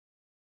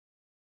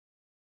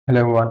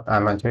Hello everyone,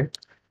 I'm Ajay.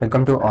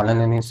 Welcome to Online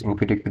Learning's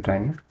inftyq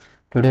training.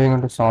 Today we're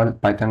going to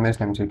solve Python-based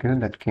MCQ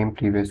that came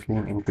previously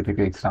in inftyq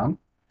exam.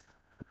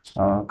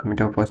 Coming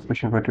to our first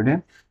question for today.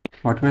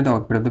 What were the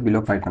output of the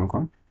below Python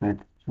code?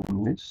 Let's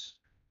zoom this.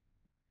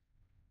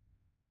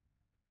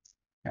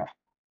 Yeah.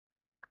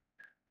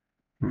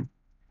 Hmm.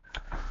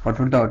 What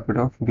would the output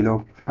of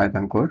below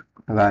Python code?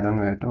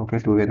 Var1, var2, okay,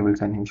 two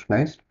variables are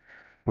initialized.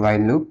 While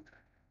loop,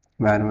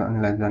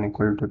 var1 less than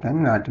equal to 10,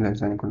 var2 less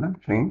than equal to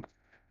string.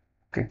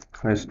 Okay,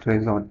 first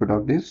trace the output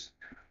of this.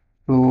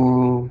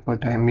 So for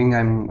timing,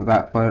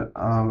 for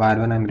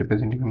var1 I'm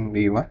representing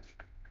v1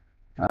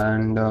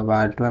 and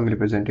var2 I'm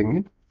representing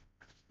it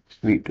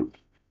v2.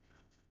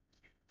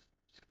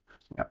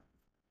 Yeah.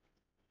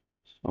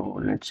 So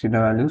let's see the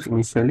values.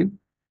 Initially,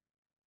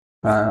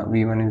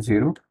 v1 is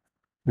 0,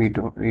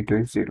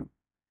 v2 is 0,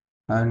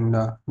 and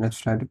let's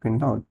try to print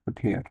the output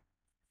here.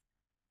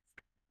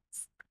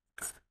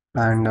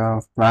 And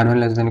var1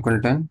 less than equal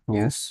to 10,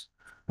 yes.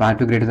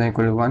 var2 greater than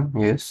equal to 1,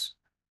 yes.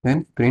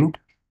 Then print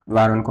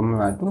var1 comma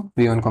var2,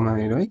 v1 comma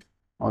v2,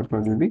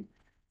 output will be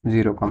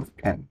 0 comma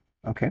 10.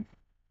 Okay.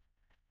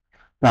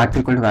 var2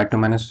 equal to var2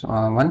 minus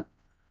 1,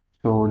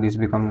 so this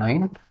become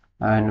 9,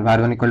 and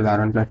var1 equal to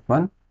var1 plus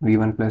 1,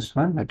 v1 plus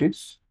 1, that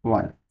is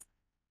 1.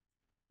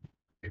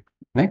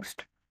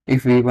 Next,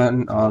 if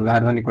v1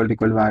 var1 equal to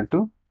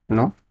var2,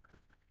 no,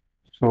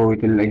 so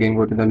it will again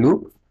go to the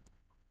loop.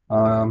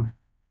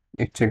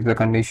 It checks the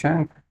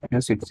condition,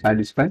 yes, it's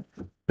satisfied.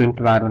 Print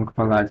var1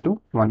 comma var2,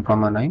 1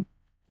 comma 9.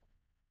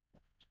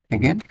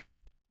 Again,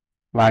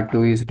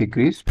 var2 is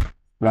decreased,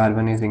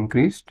 var1 is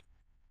increased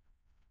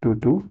to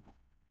 2.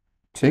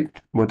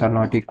 Checked, both are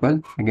not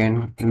equal.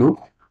 Again, loop,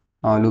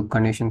 loop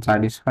condition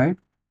satisfied.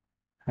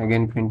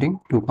 Again, printing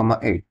 2 comma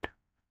 8,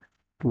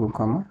 2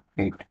 comma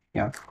 8.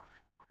 Yeah,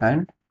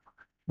 and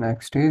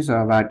next is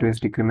var2 is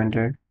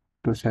decremented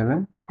to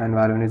 7 and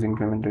var1 is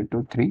incremented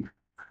to 3.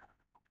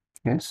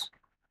 Yes,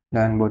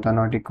 then both are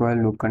not equal,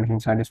 loop condition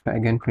satisfied,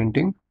 again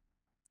printing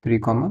 3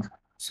 comma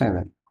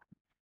 7.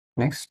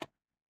 Next,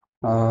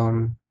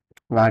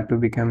 var2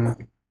 become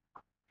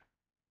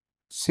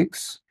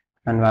 6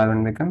 and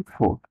var1 become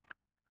 4.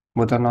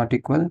 Both are not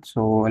equal,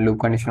 so loop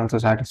condition also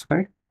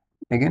satisfied,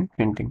 again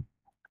printing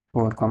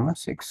 4 comma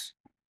 6.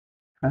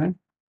 And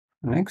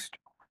next,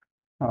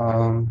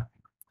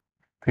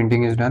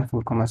 printing is done,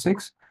 4 comma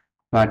 6.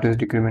 var2 is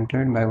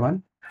decremented by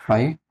 1,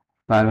 5.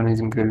 var1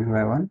 is incremented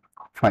by 1,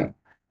 5.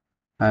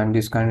 And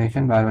this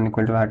condition var1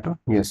 equal to var2,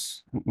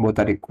 yes, both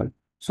are equal,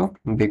 so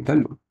break the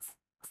loop.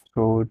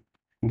 So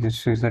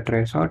this is the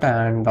trace out,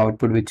 and the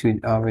output which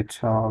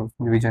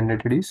we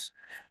generated is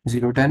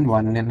 0, 10,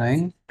 1,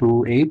 9,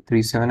 2, 8,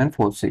 3, 7 and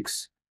 4,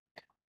 6.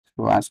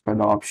 So as per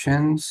the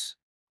options,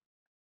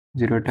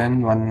 0,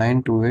 10, 1,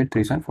 9, 2, 8,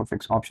 3, 7, 4,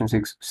 6. Option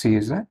 6 C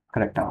is the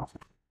correct answer.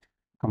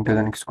 Come to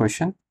the next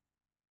question.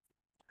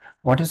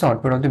 What is the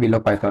output of the below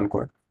Python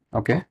code?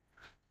 Okay,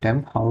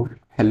 temp how,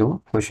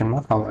 hello, question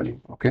mark, how are you?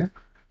 Okay,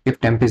 if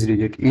temp is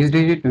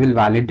digit will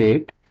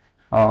validate,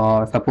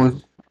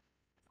 suppose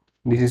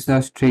this is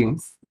the string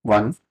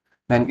 1,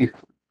 then if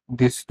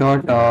this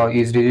dot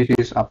is digit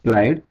is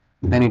applied,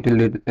 then it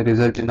will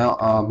result in a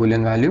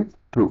boolean value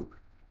true.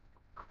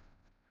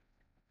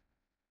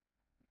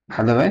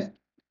 Otherwise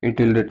it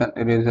will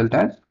result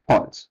as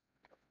false.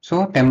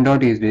 So temp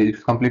dot is digit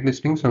is completely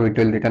string, so it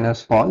will return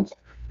as false.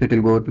 It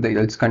will go to the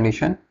else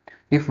condition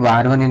if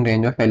var1 in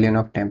range of ln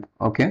of temp.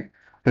 Okay,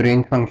 the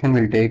range function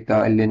will take the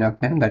ln of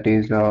temp, that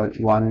is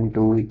 1,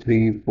 2,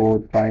 3,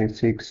 4, 5,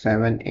 6,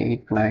 7,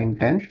 8, 9,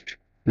 10,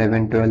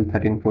 11, 12,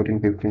 13, 14,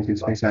 15,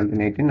 16,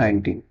 17, 18,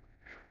 19.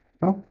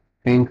 So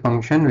range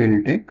function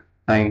will take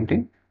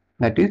 19,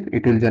 that is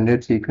it will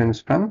generate sequence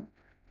from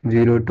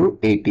 0 to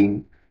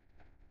 18,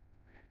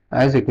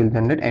 as it will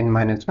generate n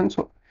minus 1,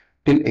 so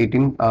till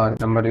 18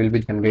 number will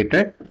be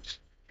generated.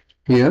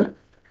 Here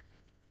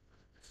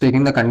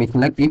taking the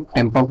condition like if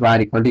temp of var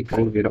equal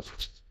to 0.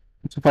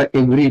 So for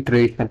every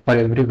iteration, for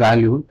every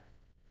value,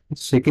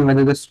 it's checking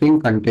whether the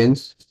string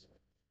contains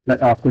the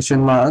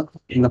question mark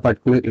in the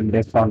particular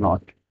index or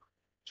not.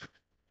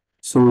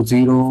 So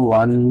 0,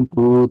 1,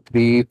 2,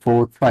 3,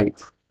 4,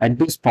 5. At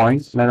this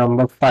point, the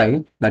number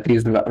 5, that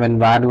is when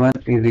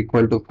var1 is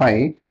equal to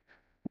 5,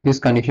 this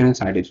condition is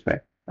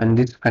satisfied. And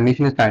this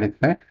condition is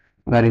satisfied,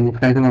 we are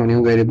initializing a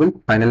new variable,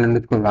 final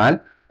underscore val,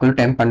 equal to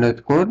temp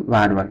underscore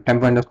var1.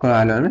 Temp underscore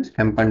var1 is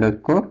temp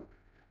underscore,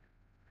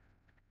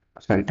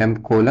 sorry,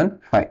 temp colon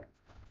 5.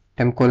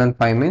 Temp colon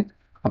 5 means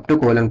up to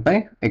colon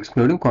 5,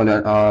 excluding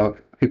colon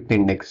 5th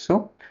index.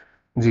 So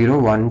 0,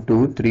 1,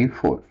 2, 3,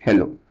 4.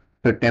 Hello.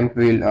 So temp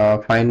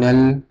will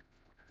final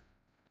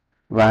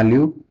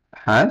value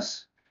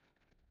has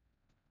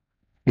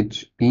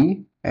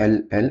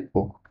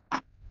HELLO,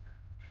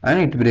 and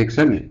it breaks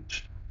the loop.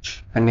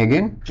 And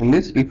again in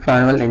this, if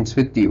final ends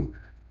with U,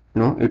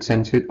 no, it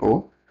ends with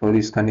O, so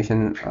this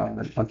condition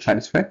not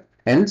satisfied.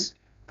 Else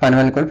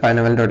final equal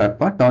final dot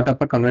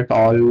upper converts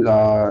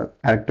all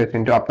characters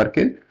into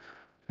uppercase.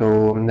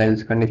 So the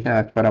else condition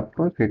as per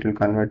approach, it will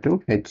convert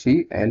to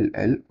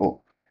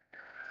HELLO.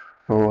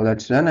 So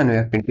that's done, and we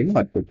are printing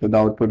output. So the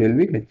output will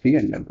be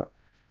HCl number.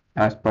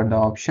 As per the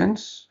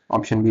options,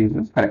 option B is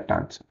the correct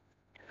answer.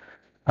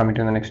 Coming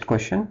to the next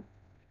question.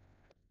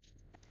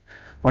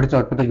 What is the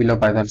output of below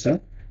Python,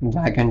 sir?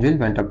 Jack and Jill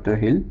went up the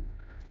hill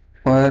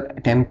for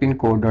temp in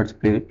code dot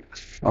split.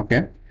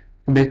 Okay.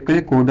 So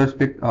basically, code dot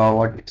split,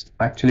 what it's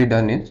actually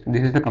done is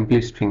this is the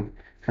complete string,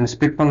 and the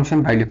split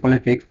function by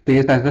default takes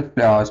place as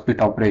the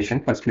split operation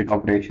for split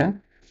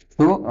operation.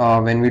 So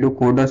when we do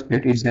code dot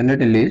split, it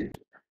generates a list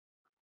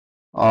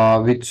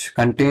which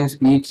contains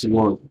each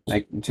word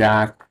like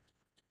Jack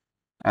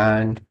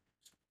and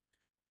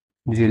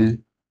Jill.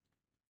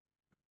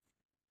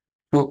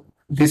 So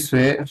this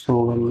way,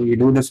 so when we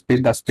do the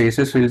split, the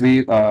spaces will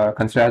be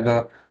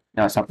considered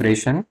the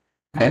separation.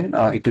 Then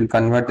it will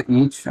convert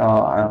each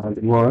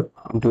word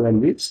into a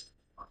list,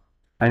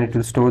 and it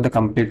will store the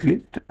complete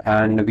list.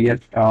 And we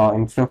are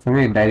instead of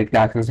directly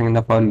accessing in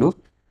the for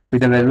loop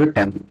with the value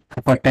temp.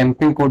 For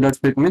temping code dot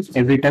split means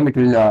every time it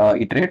will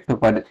iterate. So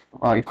for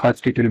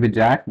first it will be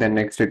Jack, then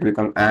next it will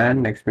become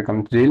Anne, next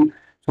becomes Jill,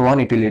 so on.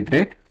 It will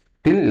iterate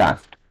till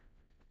last.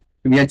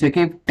 We are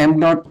checking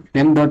temp dot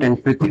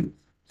ends with till.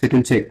 So it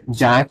will check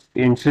Jack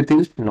ends with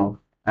till, no.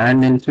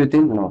 And ends with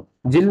till, no.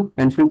 Jill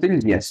ends with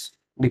till, yes.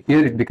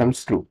 Here it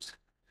becomes true.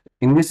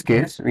 In this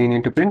case, we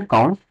need to print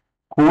count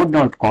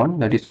code.count,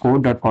 that is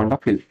code.count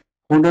of hill.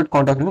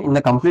 Code.count of hill, in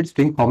the complete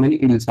string, how many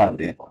hills are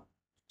there?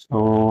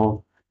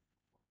 So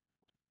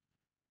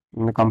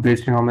in the complete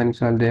string, how many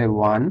are there?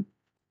 1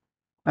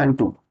 and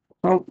 2.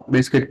 So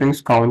basically it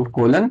brings count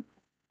colon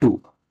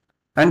 2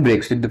 and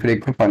breaks it, the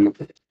break for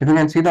loop. If you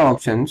can see the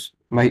options,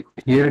 by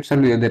here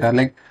itself there are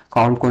like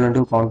count colon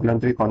 2, count colon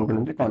 3, count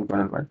colon 3, count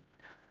colon 1.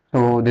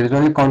 So there is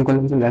only count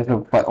colon 2, there's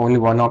only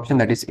one option,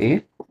 that is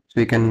A. So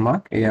we can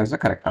mark A as the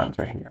correct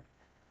answer here.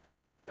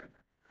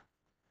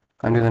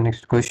 Come to the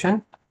next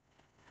question.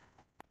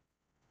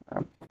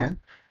 Okay.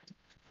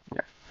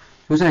 Yeah.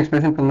 Choose an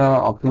expression from the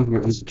option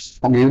given.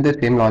 Give the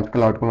same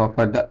logical outcome of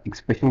the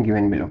expression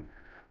given below.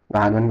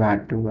 var1,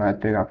 var2,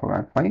 var3,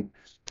 var4, var5.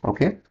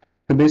 Okay.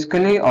 So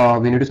basically,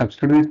 we need to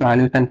substitute these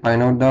values and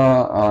find out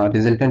the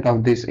resultant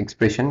of this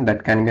expression,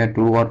 that can be a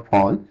true or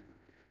false.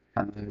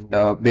 And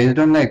based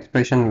on the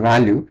expression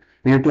value,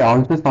 we need to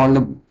also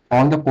solve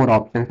all the four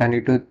options and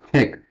need to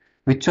check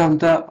which of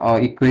the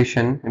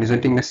equation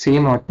resulting the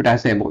same output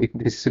as above. If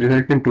this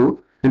result in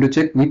true, we need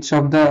to check which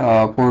of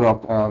the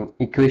four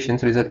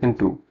equations result in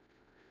true,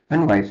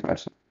 and vice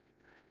versa.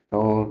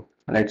 So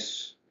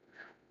let's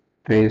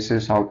trace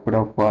this output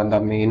of the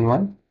main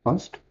one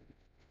first.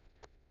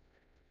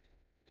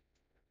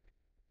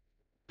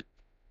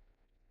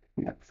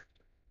 Yeah.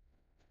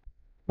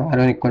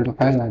 var1 equal to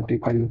 5, var2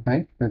 equal to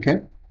 5.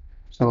 Okay.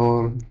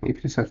 So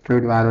if you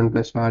substitute var1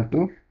 plus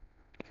var2,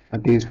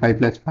 that is 5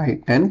 plus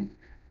 5, 10.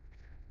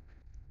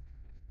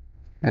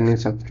 10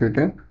 is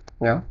substituted.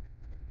 Yeah.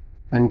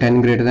 And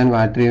 10 greater than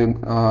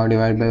var3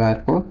 divided by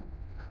var4.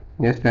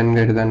 Yes, 10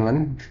 greater than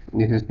 1.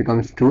 This is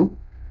becomes true.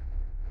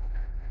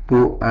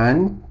 2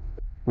 and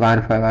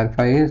var5.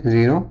 var5 is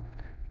 0.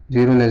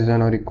 0 less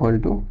than or equal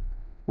to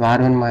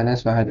var1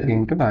 minus var3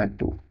 into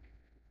var2.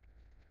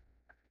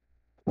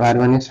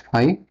 var1 is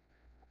 5.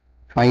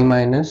 5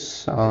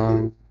 minus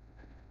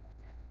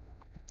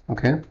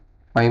okay,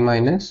 5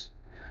 minus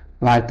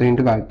var3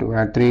 into var2.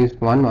 var3 is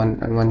 1, 1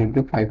 and 1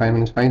 into 5. 5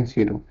 minus 5 is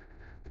 0.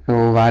 So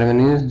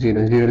var1 is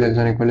 0. 0 less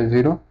than or equal to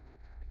 0.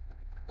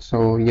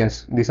 So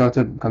yes, this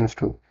also comes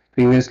true.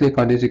 Previously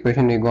for this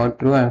equation we got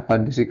true, and for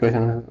this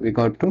equation we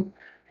got true.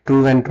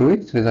 True and true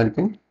is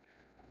resulting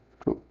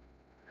true.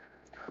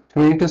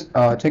 So we need to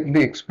check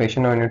the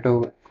expression, or we need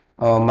to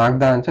mark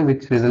the answer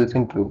which results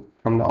in true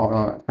from the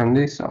from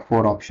these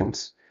four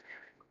options.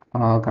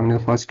 Coming to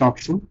the first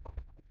option,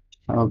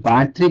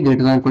 var3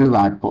 greater than equal to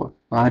var4.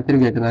 var3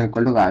 greater than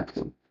equal to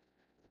var4.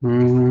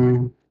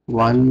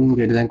 1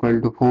 greater than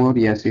equal to 4.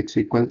 Yes, it's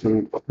equal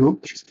to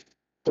 2.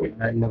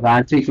 And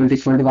var3 equal to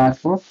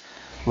var4.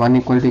 1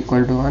 equal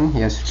to 1.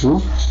 Yes, true.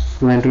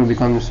 2 and 2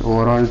 becomes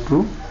overall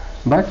true.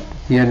 But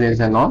here there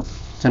is a not.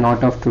 So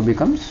not of true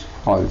becomes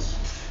false.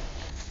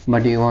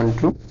 But you want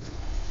true.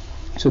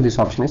 So this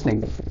option is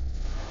negative.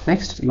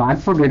 Next,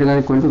 var4 greater than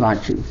equal to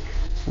var3.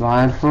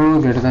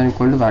 var4 greater than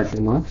equal to var2.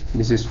 No,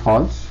 this is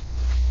false.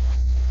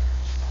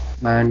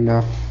 And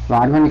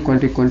var1 equal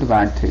to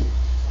var3.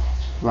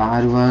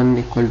 var1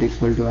 equal to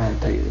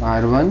var3.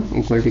 var1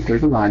 equal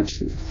to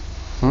var3.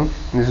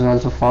 This is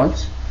also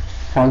false.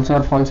 False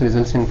or false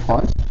results in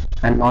false,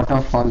 and not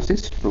of false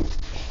is true.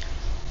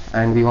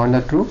 And we want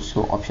the true,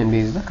 so option B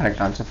is the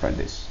correct answer for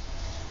this.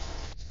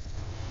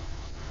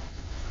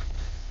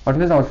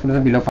 What is the output of the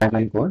below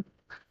Python code?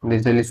 This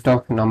is the list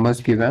of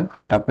numbers given,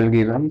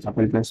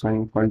 tuple plus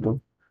 1 equal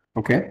to.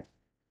 Okay.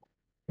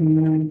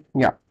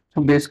 Yeah.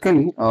 So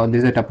basically,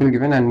 this is a tuple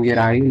given, and we are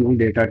adding new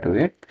data to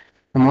it.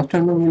 So most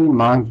of them will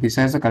mark this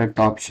as the correct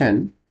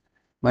option,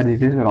 but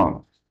this is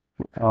wrong.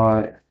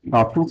 The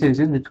option says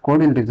is which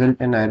code will result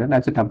in error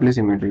as a tuple is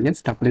immutable.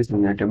 Yes, tuple is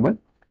immutable,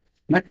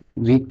 but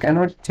we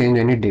cannot change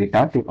any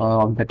data to,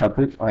 of the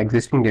tuple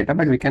existing data,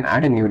 but we can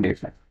add a new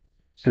data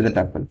to the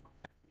tuple.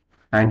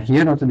 And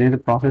here also there is a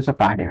process of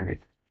adding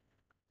it.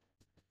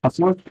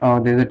 Suppose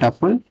there is a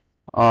tuple,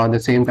 the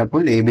same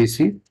tuple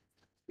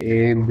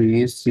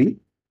ABC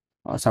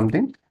or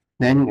something.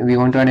 Then we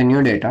want to add a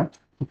new data.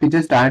 If we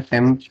just add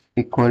temp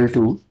equal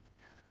to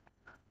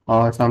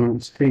some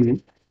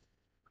string,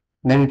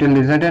 then it will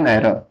result an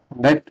error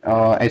that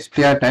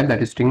str type,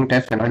 that is string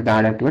type, cannot be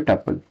added to a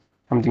tuple,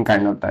 something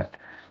kind of that.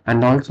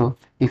 And also,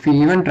 if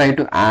we even try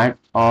to add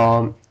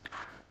in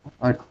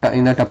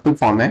a tuple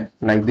format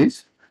like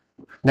this,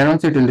 then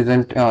also it will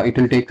result, it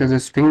will take as a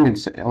string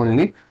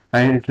only,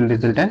 and it will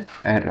result an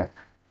error.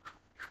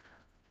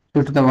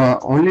 So the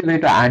only way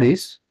to add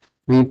is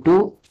we need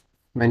to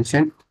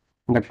mention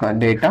the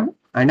data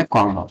and a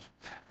comma.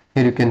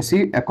 Here you can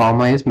see a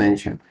comma is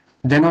mentioned.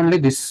 Then only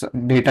this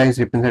data is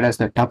represented as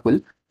the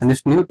tuple, and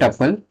this new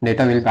tuple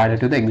data will be added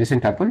to the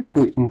existing tuple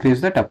to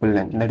increase the tuple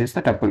length. That is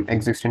the tuple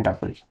existing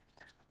tuple.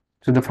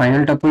 So the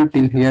final tuple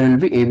till here will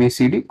be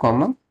ABCD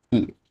comma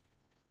E.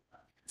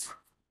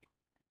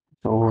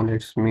 So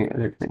let me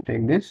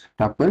take this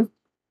tuple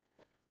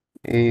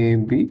A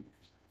B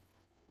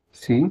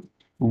C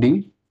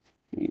D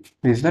E.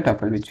 This is the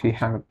tuple which we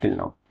have till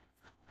now.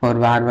 For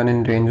var1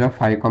 in range of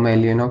 5 comma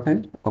ln of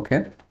n,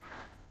 okay,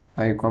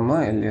 5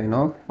 comma ln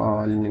of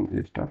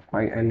list of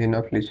 5 ln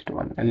of list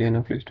 1. Ln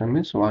of list 1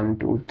 means 1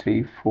 2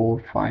 3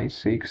 4 5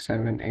 6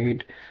 7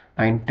 8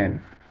 9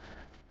 10.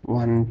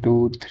 1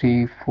 2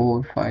 3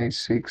 4 5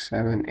 6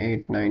 7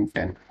 8 9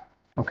 10.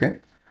 Okay,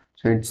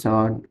 so its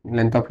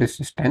length of list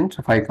is 10,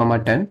 so 5 comma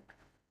 10,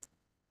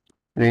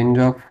 range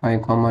of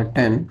 5 comma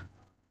 10,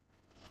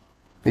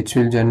 which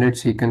will generate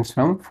sequence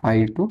from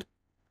 5 to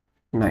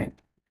 9.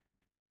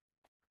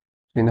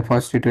 So in the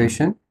first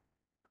iteration,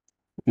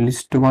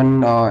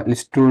 list1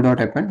 list2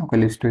 dot append. Okay,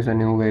 list2 is a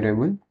new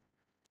variable,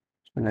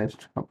 so let's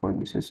suppose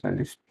this is a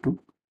list2.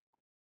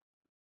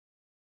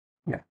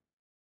 Yeah.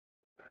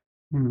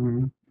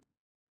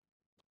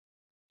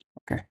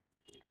 Okay,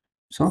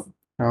 so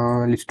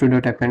list2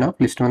 dot append of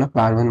list1 of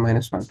var1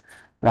 minus 1.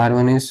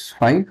 var1 is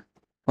 5,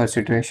 first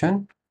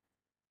iteration.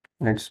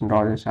 Let's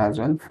draw this as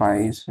well.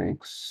 5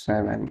 6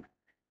 7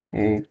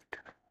 8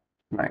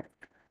 9.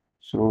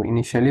 So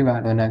initially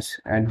var1 has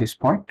at this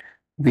point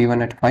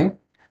v1 at 5.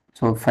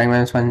 So 5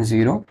 minus 1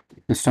 0.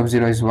 List of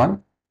 0 is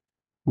 1.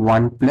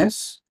 1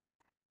 plus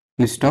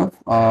list of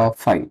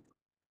 5.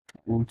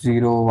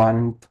 0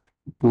 1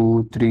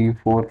 2 3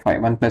 4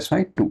 5. 1 plus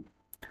 5 2.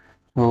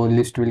 So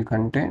list will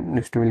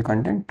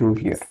contain 2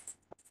 here.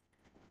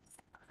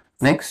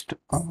 Next,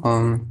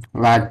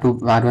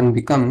 var1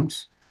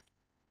 becomes,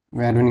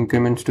 var1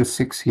 increments to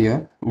 6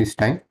 here this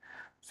time.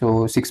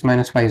 So 6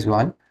 minus 5 is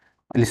 1.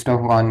 List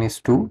of 1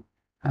 is 2,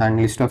 and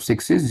list of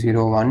 6 is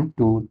 0 1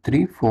 2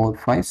 3 4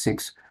 5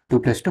 6. 2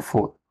 plus 2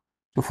 4.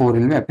 So 4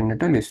 will be appended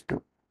to list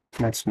 2.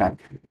 That's done.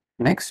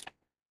 Next,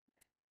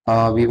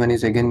 v1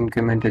 is again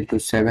incremented to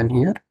 7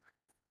 here.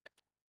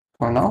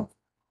 For now,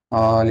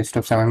 list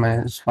of 7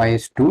 minus 5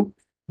 is 2.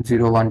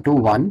 0 1 2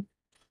 1.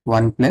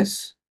 1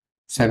 plus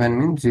 7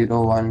 means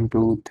 0 1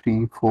 2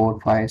 3 4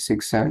 5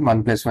 6 7.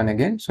 1 plus 1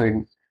 again, so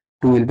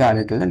 2 will be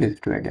added to the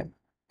list 2 again.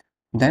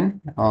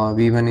 Then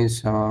v1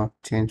 is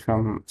changed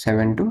from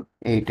 7 to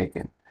 8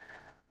 again.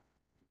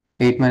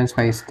 8 minus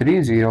 5 is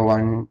 3. 0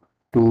 1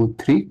 2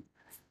 3.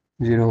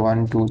 0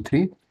 1 2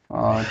 3.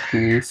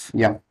 3 is,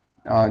 yeah,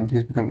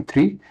 this becomes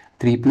 3.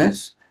 3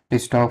 plus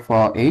list of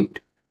 8.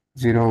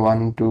 0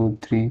 1 2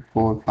 3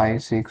 4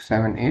 5 6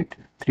 7 8.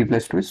 3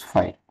 plus 2 is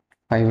 5.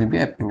 5 will be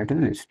appended to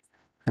the list.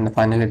 And the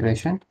final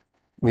iteration,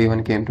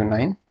 v1 came to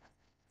 9.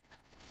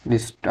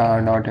 List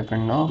dot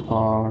append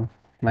of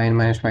 9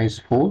 minus 5 is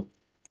 4.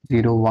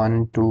 0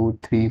 1 2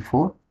 3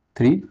 4.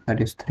 3,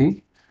 that is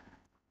 3.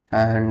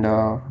 And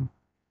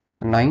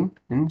 9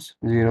 means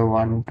 0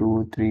 1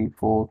 2 3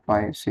 4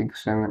 5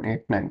 6 7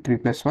 8 9. 3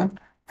 plus 1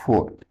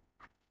 4.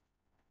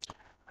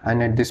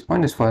 And at this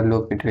point, this for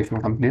loop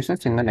iteration completes.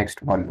 It's in the next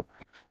for loop.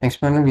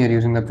 Next one we are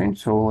using the print,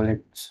 so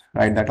let's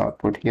write that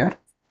output here.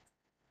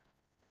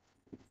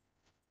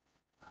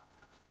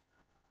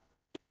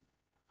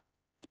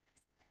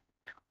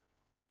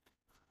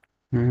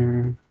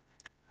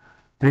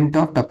 Print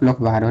of tuple of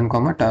var1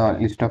 comma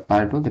list of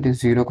var2, that is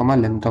 0 comma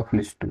length of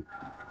list2.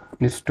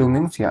 List2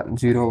 means, yeah,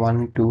 0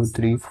 1 2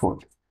 3 4.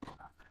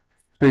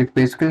 So it's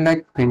basically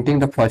like printing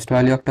the first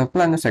value of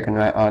tuple and the second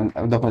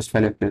the first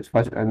value of this,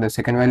 the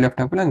second value of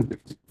tuple, and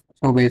this.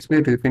 So basically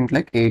it will print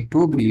like A2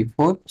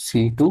 B4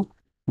 C2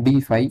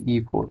 D5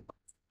 E4.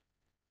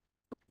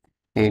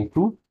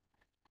 A2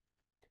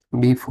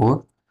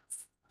 B4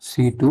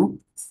 C2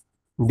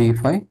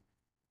 D5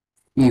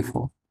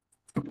 E4.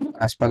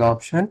 As per the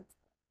option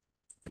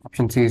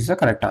C is the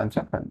correct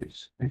answer for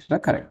this. This is the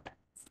correct.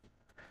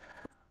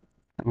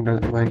 And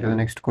going to the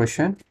next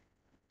question.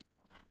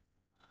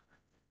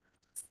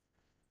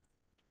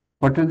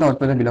 What is the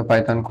output of the below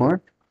Python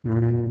code?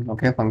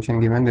 Okay, function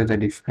given, there's a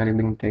dictionary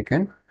being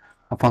taken.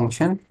 A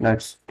function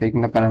that's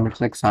taking the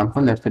parameters like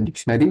sample, that's the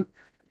dictionary,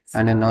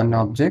 and a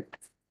non-object,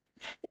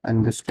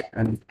 and this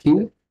and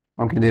key.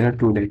 Okay, there are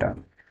two data,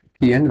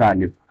 key and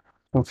value.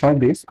 So for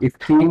this, if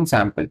key in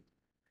sample,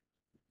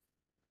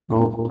 So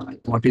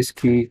what is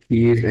key?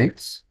 Key is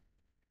X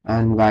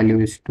and value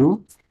is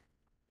 2.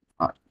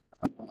 Uh,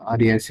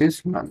 RES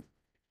is none.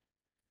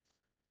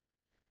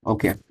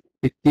 Okay.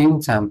 The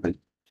team sample.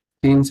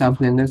 Team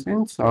sample in the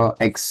sense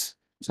X.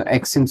 So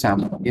X in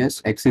sample.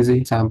 Yes, X is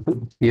in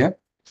sample here.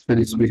 So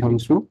this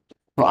becomes true.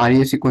 So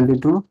RES equal to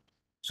 2.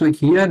 So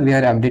here we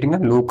are updating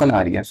a local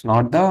RES,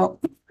 not the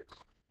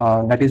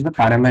that is the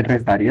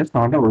parameterized RES,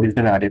 not the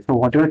original RES. So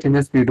whatever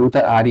changes we do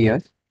the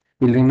RES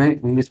will remain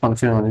in this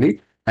function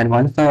only. And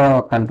once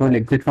the control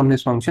exits from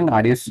this function,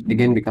 RES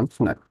again becomes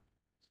null.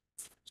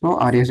 So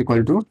RES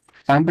equal to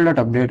sample dot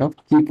update of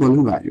key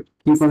colon value.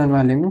 Key colon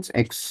value means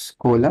X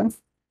colon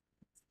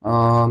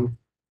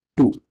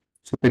 2.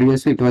 So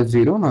previously it was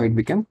 0, now it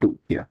became 2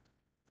 here.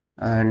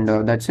 And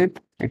that's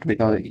it. It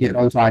because here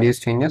also RES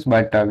changes,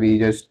 but we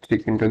just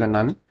stick into the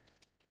none.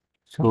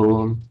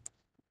 So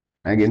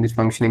again, this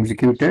function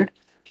executed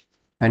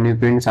and we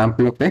print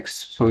sample of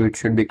X. So it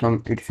should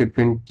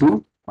print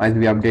 2 as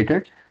we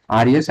updated.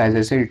 RES, as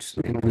I said, it's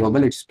in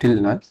global, it's still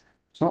none.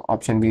 So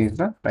option B is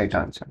the right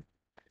answer.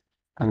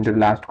 And the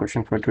last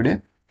question for today.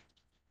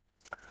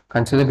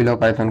 Consider below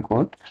Python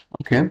code.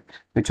 Okay,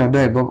 which of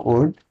the above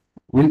code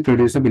will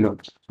produce the below?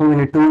 So we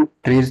need to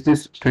trace the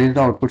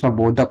outputs of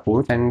both the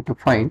codes and to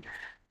find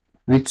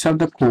which of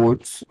the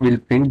codes will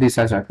print this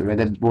as well,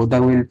 whether both of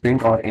them will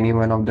print or any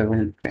one of them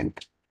will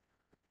print.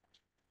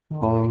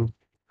 So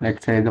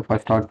let's say the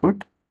first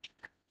output,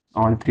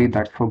 all three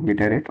that for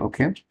iterate.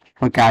 Okay,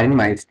 for carrying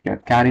meister.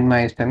 Carrying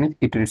meister means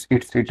it's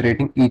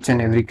iterating each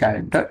and every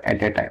character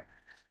at a time.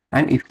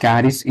 And if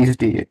carries is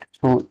digit,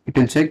 so it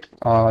will check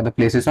the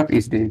places of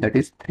each digit, that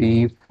is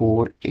 3,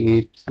 4,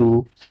 8,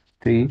 2,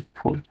 3,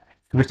 4.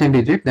 If it's a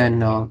digit,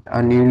 then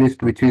a new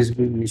list which is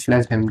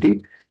initialized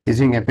empty is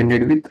being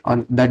appended with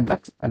on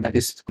that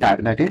is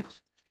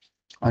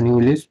a new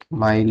list.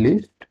 My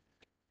list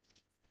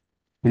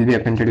will be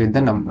appended with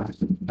the numbers,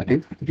 that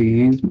is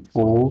 3,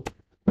 4,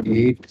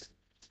 8,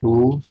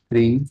 2,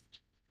 3,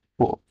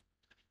 4.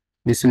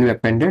 This will be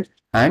appended,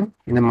 and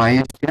in the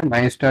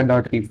myStar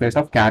dot replace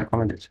of char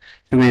comments.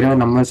 So wherever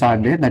numbers are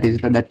there, that is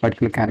that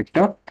particular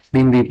character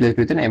being replaced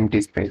with an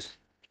empty space.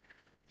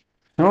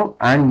 So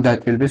and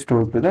that will be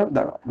stored to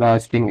the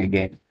string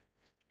again.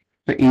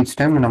 So each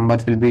time the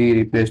numbers will be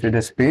replaced with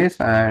a space,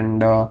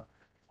 and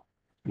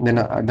then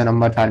the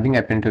numbers are being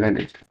appended to the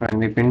list. When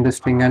we print the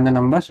string and the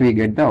numbers, we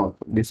get the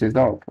output. This is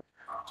the output.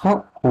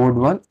 So code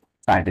 1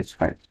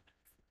 satisfied.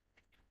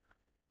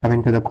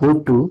 Coming to the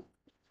code 2,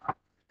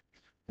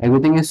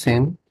 everything is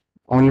same.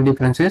 Only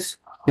difference is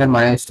here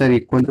myster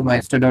equal to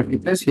myster dot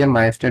replace. Here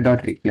myster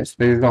dot replace.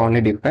 This is the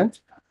only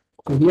difference.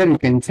 So here you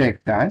can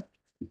check that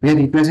we are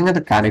replacing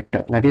the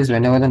character. That is,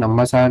 whenever the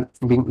numbers are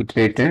being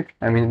iterated,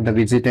 I mean the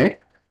visited,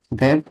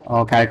 their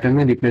character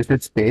will replace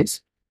with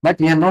space. But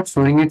we are not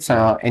storing it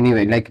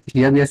anyway. Like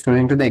here we are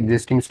storing to the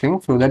existing string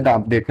so that the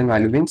updated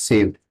value being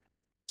saved,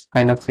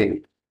 kind of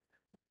saved.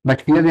 But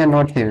here we are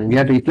not saving. We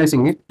are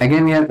replacing it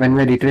again. When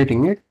we are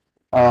iterating it,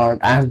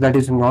 as that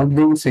is not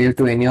being saved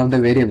to any of the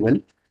variable.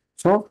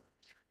 So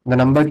the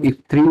number,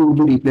 if 3 will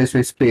be replaced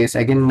with space,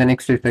 again in the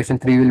next iteration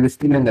 3 will be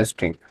still in the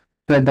string.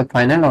 So at the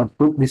final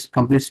output, this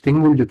complete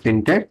string will be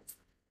printed,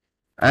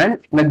 and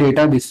the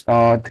data, this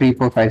 3,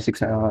 4, 5,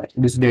 6,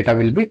 this data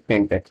will be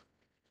printed.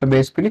 So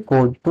basically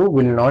code 2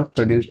 will not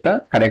produce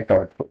the correct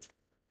output.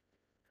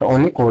 So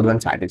only code 1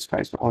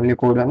 satisfies. So only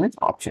code 1 is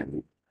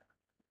option.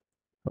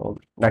 So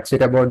that's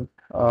it about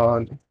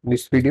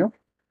this video.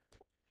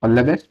 All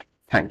the best.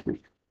 Thank you.